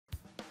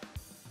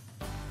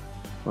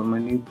For my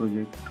new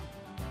project,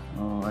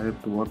 I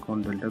have to work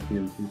on Delta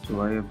PLC,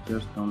 so I have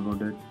just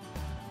downloaded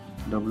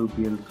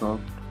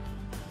WPLSOFT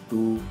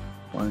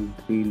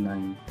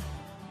 2.39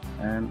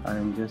 and I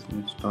am just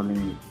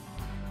installing it,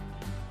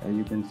 as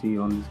you can see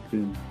on the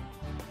screen.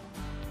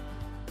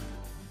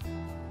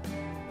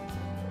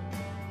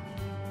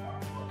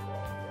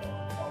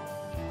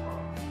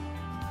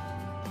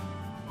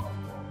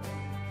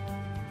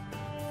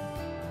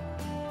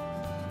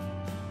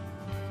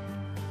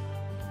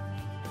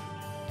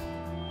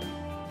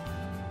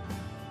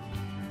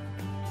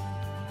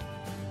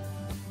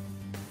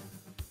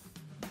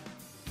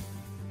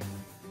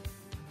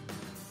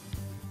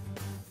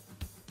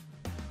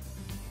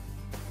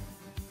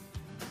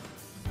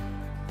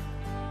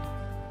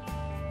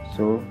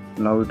 So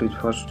now it is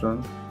first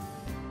run.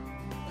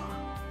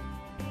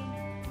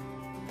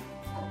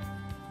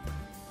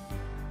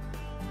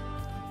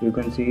 You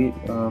can see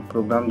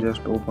program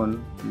just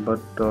open, but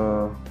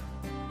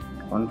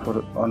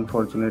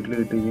unfortunately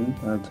it is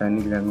in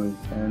Chinese language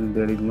and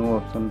there is no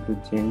option to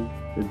change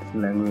its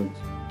language.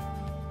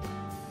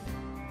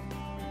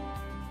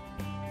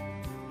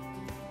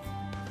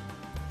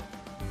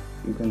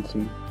 You can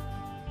see.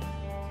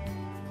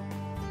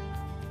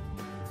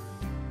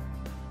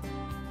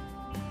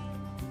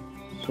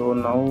 So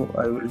now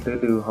I will tell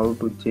you how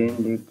to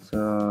change its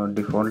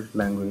default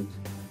language.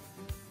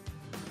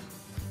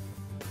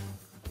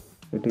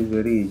 It is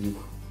very easy.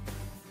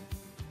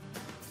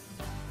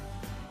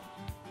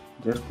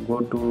 Just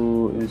go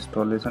to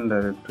installation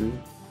directory,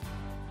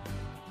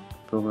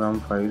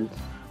 program files,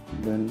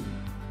 then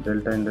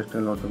Delta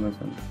Industrial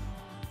Automation,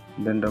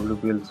 then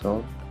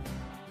WPLSoft,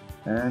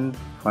 and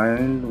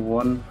find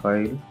one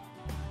file,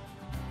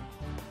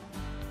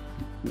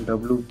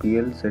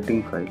 WPL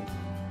setting file,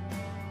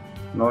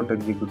 not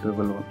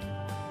executable one,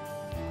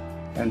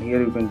 and here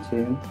you can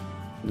change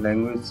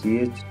language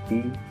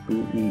CHT to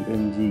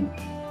ENG.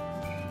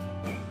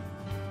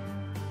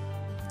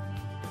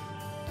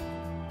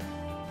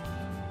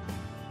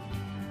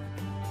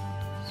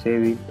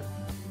 Save it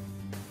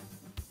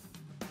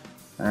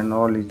and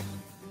all it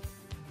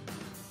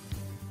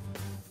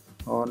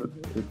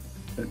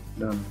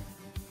done.